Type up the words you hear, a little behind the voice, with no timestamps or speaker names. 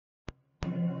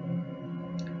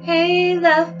Hey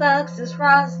love bugs, it's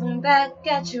Roslynn back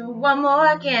at you one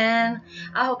more again.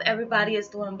 I hope everybody is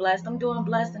doing blessed. I'm doing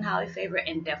blessed and highly favored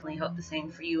and definitely hope the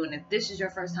same for you. And if this is your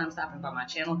first time stopping by my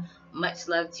channel, much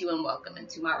love to you and welcome. And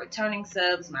to my returning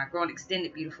subs, my growing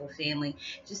extended beautiful family,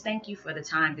 just thank you for the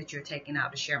time that you're taking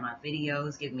out to share my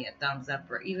videos, give me a thumbs up,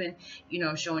 or even,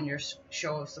 showing your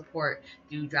show of support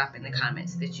through dropping the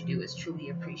comments that you do. Is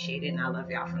truly appreciated, and I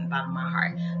love y'all from the bottom of my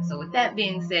heart. So with that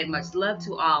being said, much love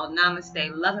to all.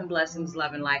 Namaste, love and blessings,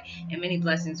 love and light, and many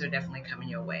blessings are definitely coming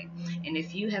your way. And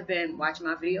if you have been watching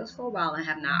my videos for a while and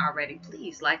have not already,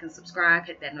 please like and subscribe,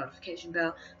 hit that notification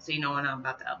bell so you know when I'm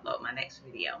about to upload my next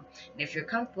video. And if you're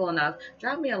comfortable enough,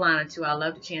 drop me a line or two. I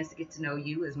love the chance to get to know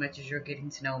you as much as you're getting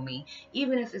to know me,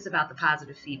 even if it's about the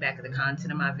positive feedback of the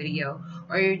content of my video,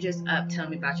 or you're just up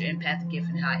telling me about your empathic gift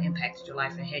and how it impacted your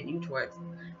life and heading you towards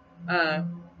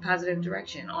positive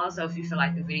direction. Also, if you feel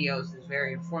like the videos is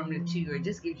very informative to you or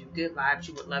just gives you good vibes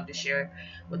you would love to share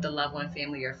with a loved one,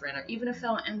 family, or friend, or even a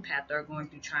fellow empath that are going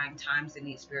through trying times that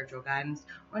need spiritual guidance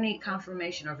or need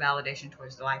confirmation or validation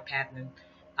towards the life path and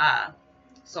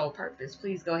soul purpose,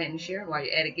 please go ahead and share. While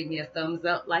you're at it, give me a thumbs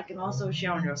up, like, and also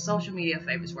share on your social media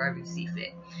favorites wherever you see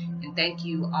fit. And thank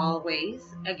you always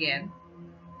again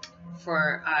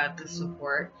for the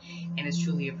support, and it's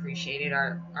truly appreciated.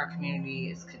 Our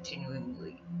community is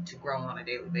continuing to grow on a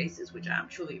daily basis, which I'm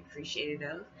truly appreciative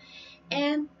of,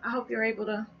 and I hope you're able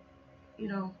to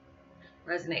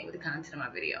resonate with the content of my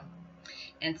video.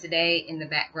 And today in the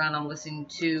background I'm listening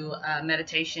to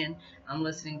meditation. I'm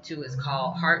listening to, it's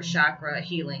called Heart Chakra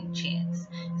Healing Chants,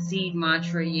 seed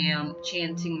mantra yam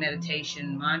chanting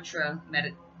meditation,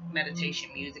 meditation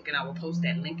music, and I will post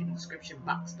that link in the description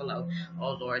box below.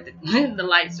 Oh Lord, the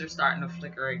lights are starting to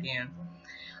flicker again.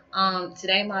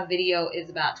 Today my video is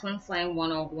about Twin Flame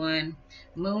 101.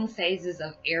 Moon phases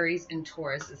of Aries and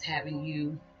Taurus is having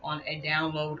you on a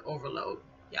download overload.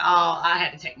 Y'all, I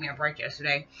had to take me a break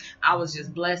yesterday. I was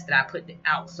just blessed that I put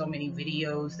out so many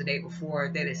videos the day before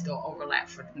that it still overlapped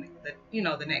for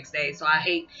the next day. So I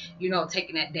hate,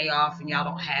 taking that day off and y'all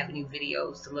don't have any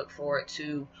videos to look forward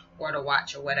to or to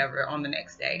watch or whatever on the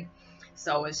next day.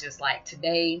 So it's just like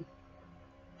today,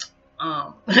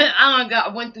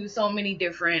 I went through so many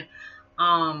different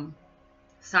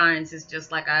signs. It's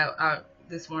just like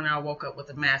this morning I woke up with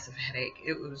a massive headache.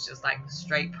 It was just like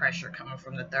straight pressure coming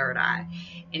from the third eye,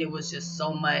 and it was just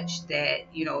so much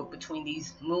that between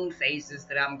these moon phases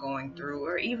that I'm going through,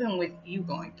 or even with you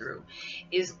going through,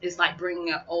 it's like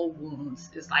bringing up old wounds.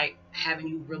 It's like having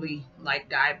you really like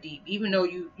dive deep, even though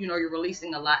you're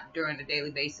releasing a lot during the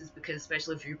daily basis, because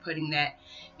especially if you're putting that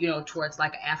towards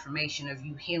like an affirmation of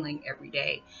you healing every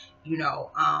day.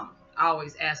 I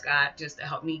always ask God just to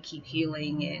help me keep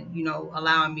healing and,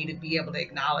 allowing me to be able to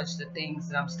acknowledge the things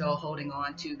that I'm still holding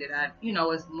on to that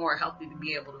is more healthy to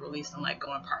be able to release and let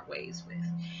go and part ways with.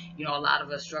 A lot of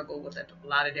us struggle with a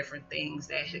lot of different things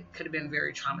that could have been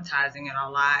very traumatizing in our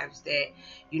lives that,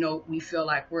 we feel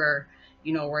like we're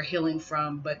healing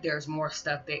from, but there's more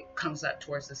stuff that comes up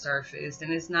towards the surface.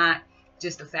 And it's not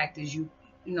just the fact that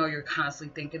you're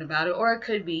constantly thinking about it, or it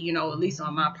could be, at least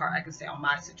on my part, I can say on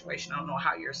my situation, I don't know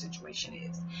how your situation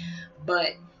is, but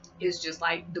it's just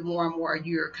like the more and more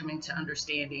you're coming to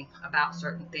understanding about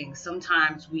certain things,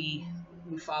 sometimes we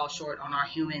fall short on our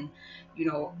human,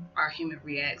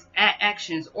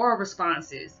 actions or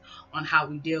responses on how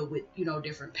we deal with,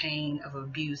 different pain of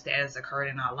abuse that has occurred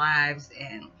in our lives.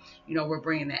 And, we're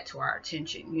bringing that to our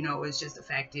attention. It's just the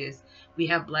fact is we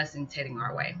have blessings heading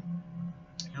our way.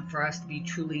 And for us to be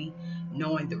truly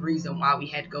knowing the reason why we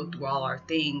had to go through all our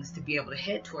things to be able to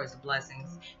head towards the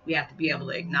blessings, we have to be able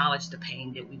to acknowledge the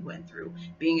pain that we went through,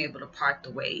 being able to part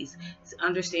the ways,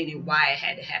 understanding why it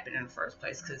had to happen in the first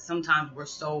place. Because sometimes we're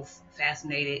so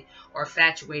fascinated or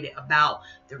infatuated about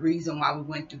the reason why we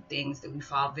went through things that we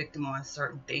fall victim on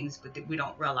certain things, but that we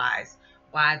don't realize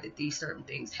why that these certain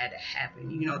things had to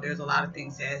happen. There's a lot of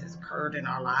things that has occurred in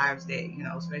our lives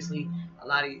that, especially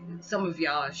some of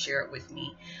y'all have shared with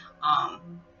me. I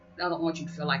don't want you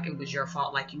to feel like it was your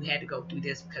fault, like you had to go through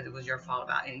this because it was your fault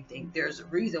about anything. There's a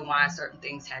reason why certain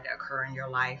things had to occur in your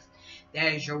life.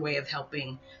 That is your way of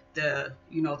helping the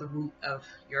root of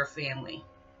your family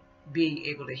being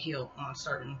able to heal on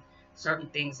certain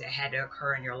things that had to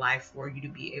occur in your life for you to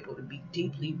be able to be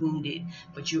deeply wounded,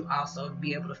 but you also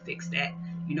be able to fix that,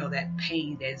 that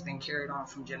pain that has been carried on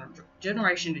from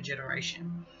generation to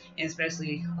generation, and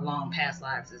especially along past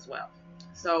lives as well.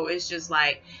 So it's just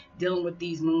like dealing with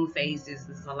these moon phases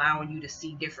is allowing you to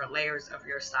see different layers of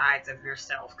your sides of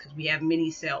yourself, because we have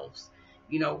many selves.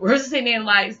 We're sitting in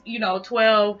like,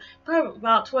 12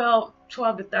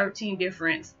 to 13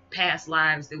 different past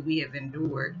lives that we have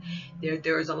endured.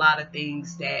 There's a lot of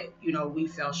things that, you know, we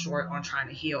fell short on trying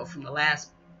to heal from the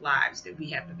last lives that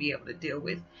we have to be able to deal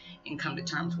with and come to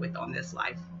terms with on this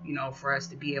life, you know, for us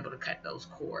to be able to cut those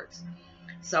cords.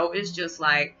 So it's just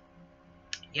like,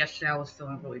 yesterday I was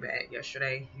feeling really bad.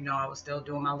 Yesterday, you know, I was still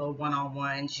doing my little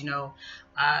one-on-ones, you know,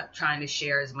 trying to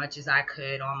share as much as I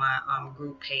could on my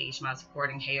group page, my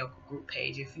supporting Heyoka group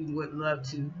page. If you would love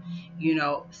to, you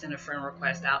know, send a friend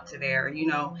request out to there. You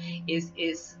know,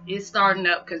 it's starting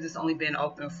up because it's only been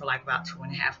open for like about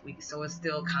 2.5 weeks, so it's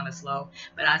still kind of slow.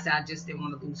 But I said I just didn't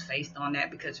want to lose faith on that,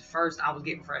 because at first I was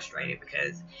getting frustrated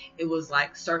because it was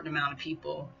like a certain amount of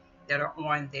people that are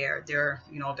on there.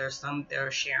 You know, there's some that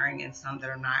are sharing and some that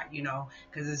are not, you know,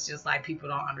 because it's just like people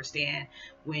don't understand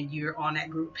when you're on that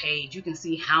group page, you can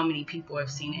see how many people have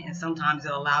seen it, and sometimes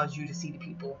it allows you to see the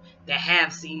people that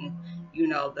have seen, you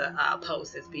know, the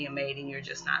post that's being made, and you're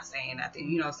just not saying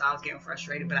nothing, you know. So I was getting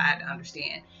frustrated, but I had to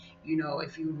understand, you know,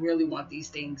 if you really want these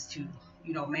things to,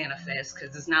 you know, manifest,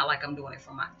 because it's not like I'm doing it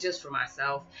for just for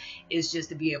myself. It's just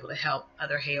to be able to help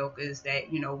other Heyokas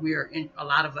that, you know, a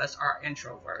lot of us are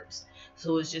introverts.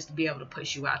 So it's just to be able to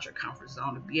push you out your comfort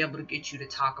zone, to be able to get you to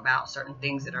talk about certain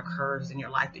things that occurs in your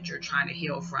life that you're trying to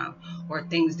heal from, or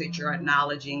things that you're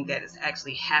acknowledging that is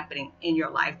actually happening in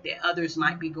your life that others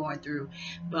might be going through,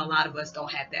 but a lot of us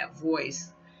don't have that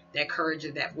voice, that courage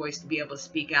of that voice to be able to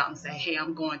speak out and say, hey,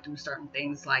 I'm going through certain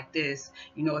things like this,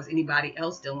 you know, is anybody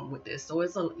else dealing with this? So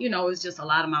it's you know, it's just a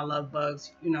lot of my love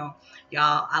bugs, you know,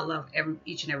 y'all. I love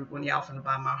each and every one of y'all from the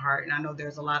bottom of my heart, and I know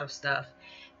there's a lot of stuff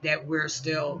that we're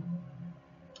still,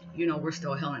 you know, we're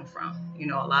still healing from. You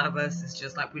know, a lot of us, it's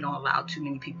just like we don't allow too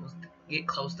many people to get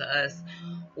close to us,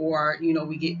 or, you know,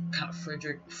 we get kind of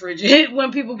frigid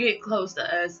when people get close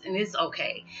to us, and it's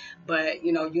okay. But,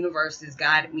 you know, universe has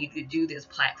guided me to do this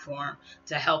platform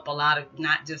to help a lot of,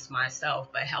 not just myself,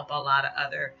 but help a lot of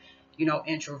other, you know,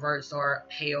 introverts or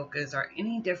Heyokas or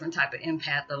any different type of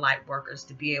empath or light workers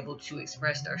to be able to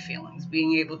express their feelings,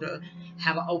 being able to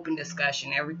have an open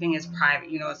discussion. Everything is private,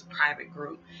 you know, it's a private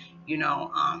group, you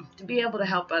know, to be able to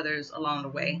help others along the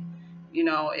way. You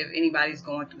know, if anybody's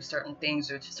going through certain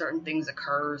things or certain things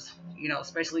occurs, you know,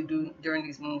 especially during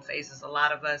these moon phases, a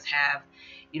lot of us have,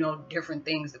 you know, different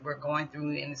things that we're going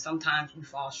through, and sometimes we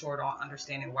fall short on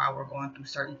understanding why we're going through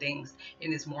certain things,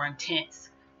 and it's more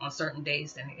intense on certain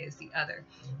days than it is the other.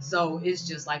 So it's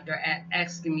just like they're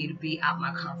asking me to be out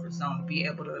my comfort zone, to be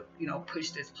able to, you know, push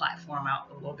this platform out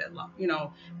a little bit, you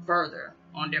know, further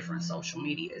on different social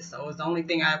media. So it's the only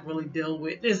thing I really deal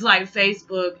with is like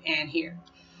Facebook and here.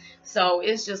 So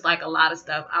it's just like a lot of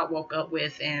stuff I woke up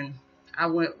with, and I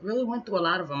really went through a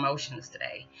lot of emotions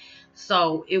today.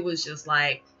 So it was just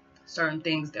like certain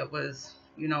things that was,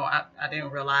 you know, I didn't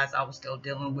realize I was still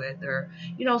dealing with, or,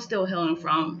 you know, still healing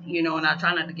from, you know, and I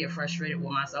try not to get frustrated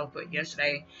with myself. But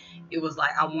yesterday it was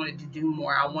like I wanted to do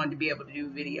more. I wanted to be able to do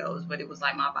videos, but it was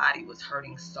like my body was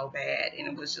hurting so bad, and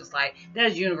it was just like,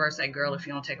 there's universe, that girl, if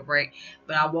you don't take a break.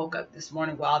 But I woke up this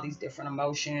morning with all these different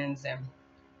emotions, and,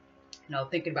 you know,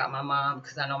 thinking about my mom,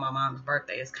 because I know my mom's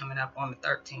birthday is coming up on the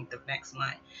 13th of next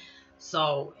month.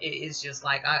 So it's just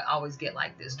like I always get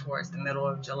like this towards the middle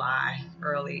of July,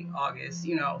 early August,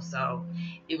 you know. So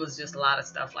it was just a lot of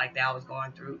stuff like that. I was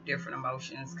going through different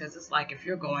emotions, because it's like if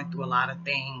you're going through a lot of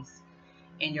things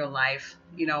in your life,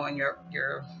 you know, and your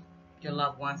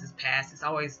loved ones is passed, it's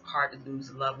always hard to lose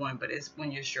a loved one. But it's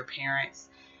when it's your parents,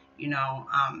 you know,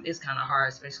 it's kind of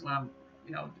hard, especially when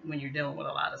you know, when you're dealing with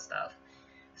a lot of stuff.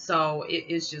 So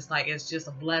it's just like, it's just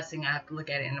a blessing. I have to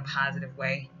look at it in a positive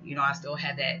way. You know, I still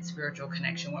had that spiritual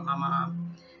connection with my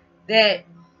mom that,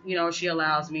 you know, she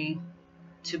allows me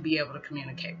to be able to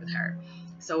communicate with her.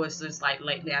 So it's just like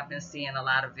lately I've been seeing a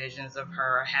lot of visions of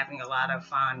her, having a lot of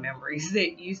fond memories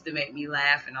that used to make me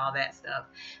laugh and all that stuff.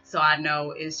 So I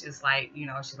know it's just like, you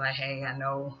know, she's like, hey, I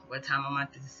know what time of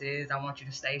month this is. I want you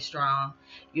to stay strong,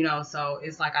 you know. So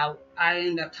it's like I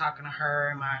end up talking to her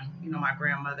and my, you know, my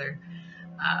grandmother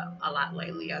a lot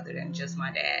lately, other than just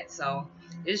my dad. So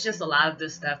it's just a lot of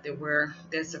this stuff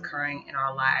that's occurring in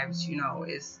our lives. You know,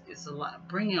 it's a lot,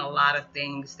 bringing a lot of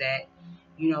things that,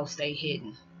 you know, stay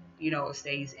hidden, you know, it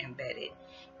stays embedded,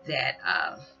 that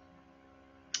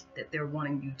that they're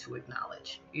wanting you to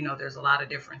acknowledge. You know, there's a lot of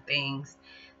different things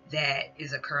that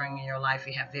is occurring in your life.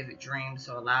 You have vivid dreams,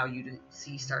 so allow you to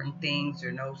see certain things or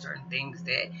know certain things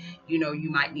that, you know, you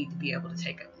might need to be able to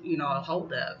take a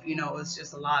hold of. You know, it's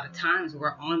just a lot of times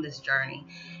we're on this journey,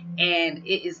 and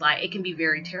it is like, it can be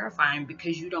very terrifying,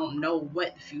 because you don't know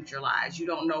what the future lies. You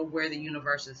don't know where the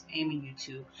universe is aiming you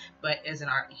to. But as in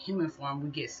our human form,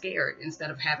 we get scared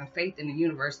instead of having faith in the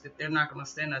universe that they're not going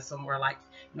to send us somewhere like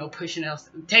pushing us,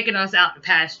 taking us out to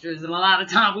pastures. And a lot of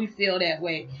times we feel that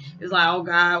way. It's like, oh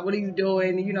God, what are you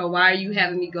doing? Why are you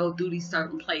having me go through these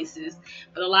certain places?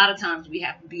 But a lot of times we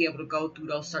have to be able to go through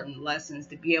those certain lessons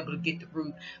to be able to get the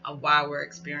root of why we're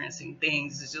experiencing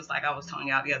things. It's just like I was telling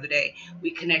y'all the other day,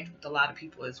 we connect with a lot of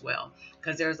people as well,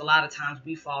 because there's a lot of times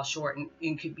we fall short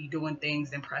and could be doing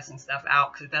things and pressing stuff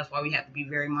out, because that's why we have to be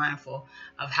very mindful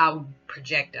of how we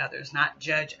project others, not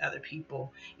judge other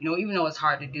people. Even though it's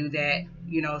hard to do that,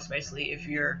 especially if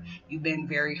you've been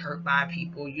very hurt by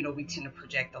people, we tend to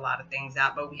project a lot of things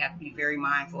out, but we have to be very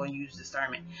mindful and use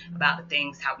discernment about the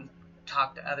things, how we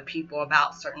talk to other people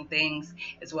about certain things,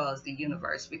 as well as the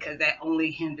universe, because that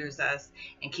only hinders us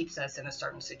and keeps us in a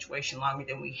certain situation longer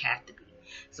than we have to be.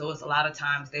 So it's a lot of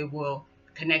times they will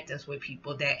connect us with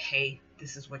people that, hey,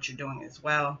 this is what you're doing as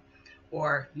well.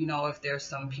 Or, if there's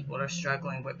some people that are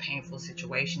struggling with painful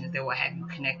situations, they will have you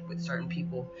connect with certain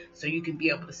people so you can be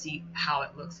able to see how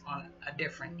it looks on a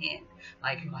different end.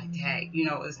 Like, you're like, dang,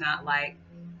 it's not like,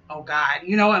 oh God,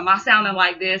 am I sounding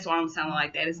like this or I'm sounding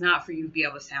like that? It's not for you to be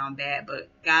able to sound bad, but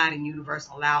God and universe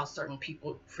allows certain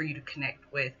people for you to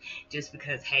connect with, just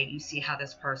because, hey, you see how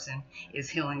this person is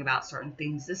healing about certain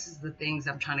things. This is the things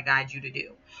I'm trying to guide you to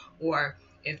do. Or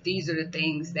if these are the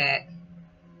things that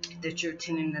you're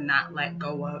tending to not let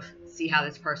go of, see how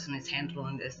this person is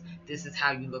handling this. This is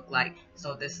how you look like.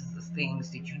 So this is the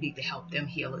things that you need to help them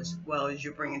heal, as well as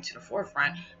you're bringing to the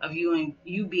forefront of you and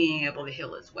you being able to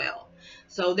heal as well.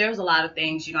 So there's a lot of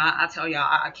things, I tell y'all,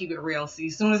 I keep it real. See,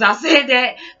 as soon as I said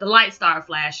that, the lights started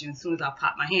flashing as soon as I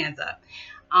popped my hands up.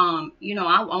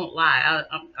 I won't lie.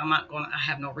 I'm not going to, I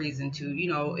have no reason to,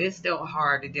 it's still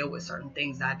hard to deal with certain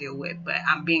things I deal with, but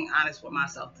I'm being honest with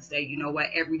myself to say,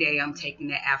 every day I'm taking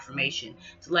that affirmation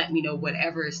to let me know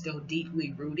whatever is still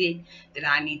deeply rooted that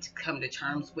I need to come to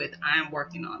terms with. I'm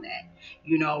working on that.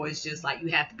 It's just like, you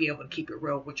have to be able to keep it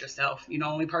real with yourself.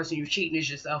 Only person you're cheating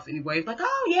is yourself anyway. It's like,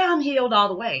 oh yeah, I'm healed all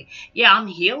the way. Yeah, I'm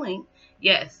healing.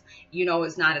 Yes,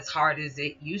 it's not as hard as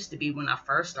it used to be when I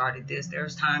first started this.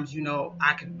 There's times,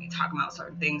 I could be talking about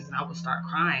certain things and I would start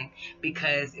crying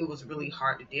because it was really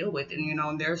hard to deal with.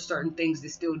 And, there's certain things that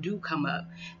still do come up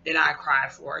that I cry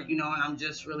for, and I'm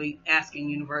just really asking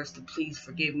universe to please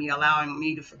forgive me, allowing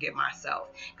me to forgive myself.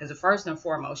 Because first and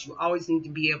foremost, you always need to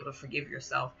be able to forgive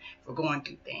yourself for going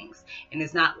through things. And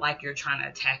it's not like you're trying to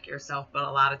attack yourself, but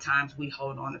a lot of times we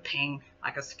hold on to pain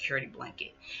like a security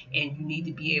blanket. And you need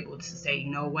to be able to say,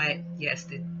 you know what? Yes,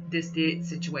 this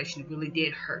situation really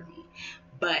did hurt me,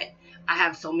 but I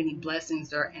have so many blessings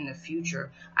that are in the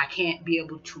future. I can't be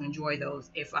able to enjoy those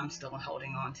if I'm still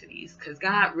holding on to these, because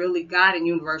God and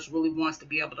universe really wants to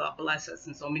be able to bless us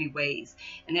in so many ways.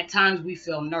 And at times we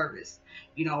feel nervous,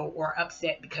 or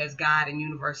upset because God and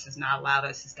universe has not allowed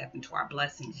us to step into our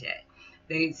blessings yet.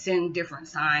 They send different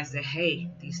signs that, hey,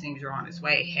 these things are on its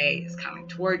way. Hey, it's coming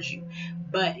towards you.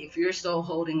 But if you're still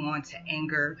holding on to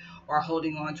anger or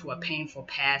holding on to a painful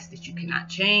past that you cannot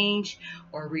change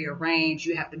or rearrange,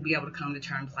 you have to be able to come to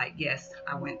terms like, yes,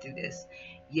 I went through this.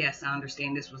 Yes, I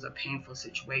understand this was a painful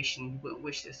situation. You wouldn't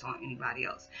wish this on anybody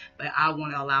else, but I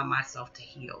want to allow myself to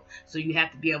heal. So you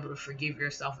have to be able to forgive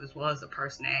yourself, as well as the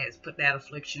person that has put that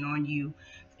affliction on you.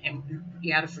 And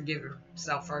you got to forgive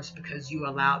yourself first, because you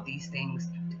allowed these things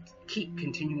to keep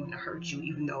continuing to hurt you,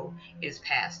 even though it's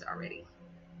past already.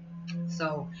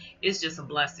 So it's just a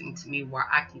blessing to me where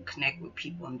I can connect with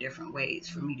people in different ways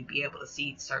for me to be able to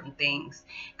see certain things.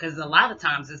 Because a lot of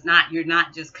times you're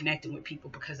not just connecting with people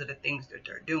because of the things that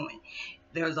they're doing.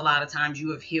 There's a lot of times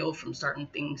you have healed from certain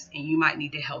things and you might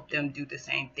need to help them do the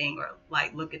same thing, or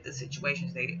like look at the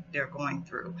situations they're going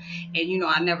through. And,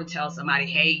 I never tell somebody,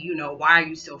 hey, why are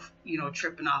you still,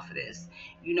 tripping off of this?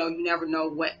 You never know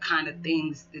what kind of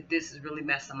things that this has really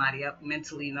messed somebody up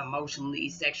mentally and emotionally,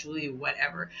 sexually, or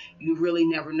whatever. You really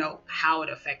never know how it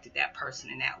affected that person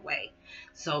in that way.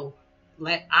 So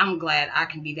I'm glad I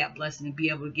can be that blessing and be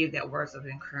able to give that words of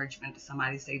encouragement to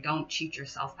somebody. Say, don't cheat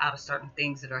yourself out of certain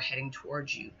things that are heading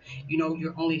towards you.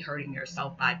 You're only hurting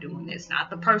yourself by doing this, not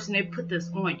the person that put this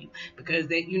on you, because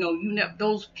they,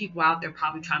 those people out there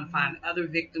probably trying to find other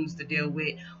victims to deal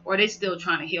with, or they still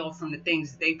trying to heal from the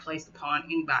things that they placed upon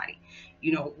anybody,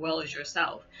 well as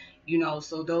yourself.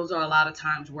 So those are a lot of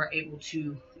times we're able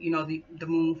to, the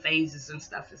moon phases and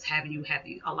stuff is having you have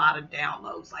a lot of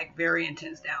downloads, like very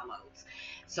intense downloads.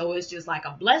 So it's just like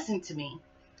a blessing to me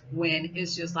when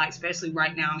it's just like, especially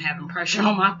right now, I'm having pressure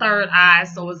on my third eye.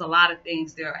 So it's a lot of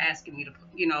things they're asking me to,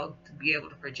 to be able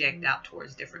to project out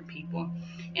towards different people.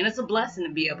 And it's a blessing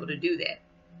to be able to do that.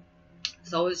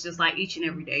 So it's just like each and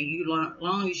every day,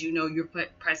 long as you know you're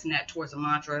pressing that towards a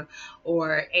mantra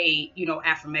or a,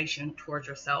 affirmation towards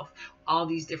yourself. All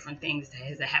these different things that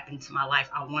has happened to my life,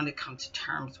 I want to come to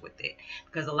terms with it,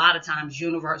 because a lot of times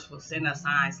universe will send us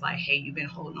signs like, hey, you've been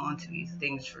holding on to these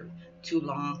things for too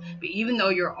long. But even though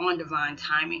you're on divine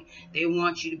timing, they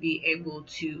want you to be able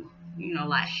to,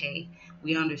 like, hey,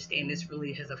 we understand this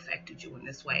really has affected you in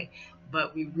this way,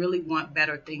 but we really want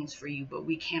better things for you, but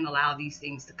we can't allow these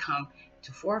things to come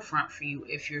to forefront for you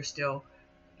if you're still,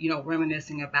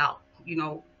 reminiscing about,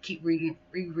 keep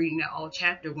rereading that old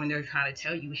chapter when they're trying to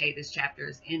tell you, hey, this chapter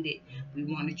is ended. We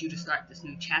wanted you to start this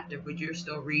new chapter, but you're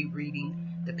still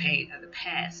rereading the pain of the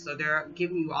past. So they're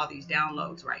giving you all these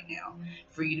downloads right now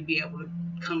for you to be able to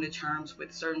come to terms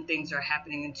with certain things that are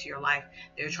happening into your life.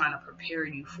 They're trying to prepare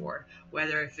you for,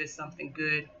 whether if it's something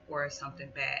good or it's something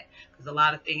bad, because a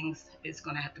lot of things, it's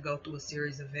going to have to go through a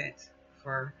series of events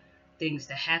for things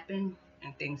to happen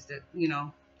and things that,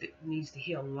 that needs to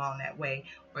heal along that way,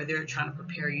 or they're trying to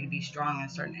prepare you to be strong in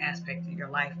certain aspects of your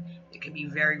life. It can be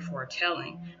very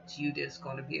foretelling to you that's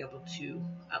going to be able to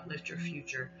uplift your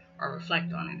future or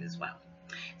reflect on it as well.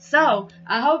 So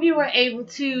I hope you were able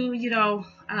to,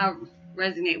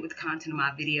 resonate with the content of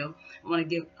my video. I want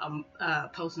to give a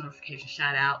post notification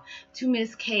shout out to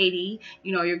Miss Katie.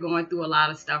 You're going through a lot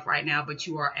of stuff right now, but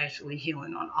you are actually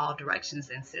healing on all directions,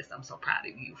 and sis, I'm so proud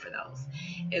of you for those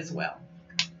as well.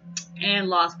 And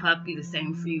Lost Puppy, the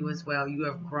same for you as well. You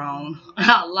have grown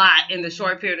a lot in the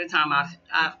short period of time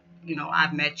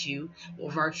I've met you, well,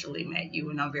 virtually met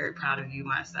you, and I'm very proud of you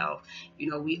myself.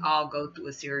 We all go through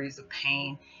a series of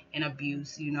pain and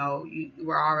abuse.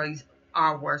 We're always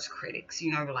our worst critics.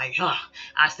 We're like,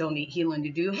 I still need healing to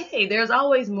do. Hey, there's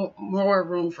always more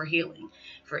room for healing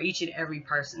for each and every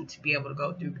person to be able to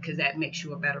go through, because that makes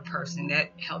you a better person.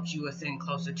 That helps you ascend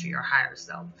closer to your higher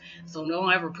self. So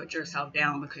don't ever put yourself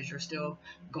down because you're still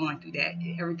going through that.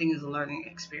 Everything is a learning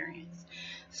experience.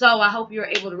 So I hope you're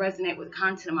able to resonate with the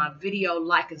content of my video.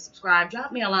 Like and subscribe.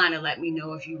 Drop me a line and let me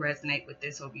know if you resonate with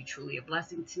this. It will be truly a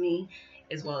blessing to me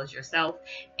as well as yourself.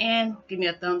 And give me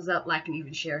a thumbs up, like, and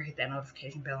even share. Hit that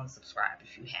notification bell and subscribe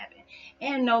if you haven't.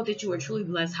 And know that you are truly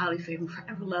blessed, highly favored,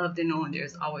 forever loved, and knowing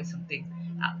there's always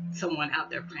someone out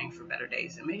there praying for better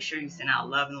days. And make sure you send out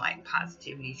love and light and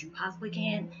positivity as you possibly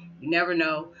can. You never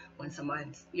know when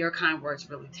your kind words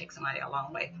really take somebody a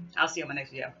long way. I'll see you on my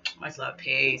next video. Much love.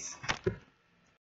 Peace.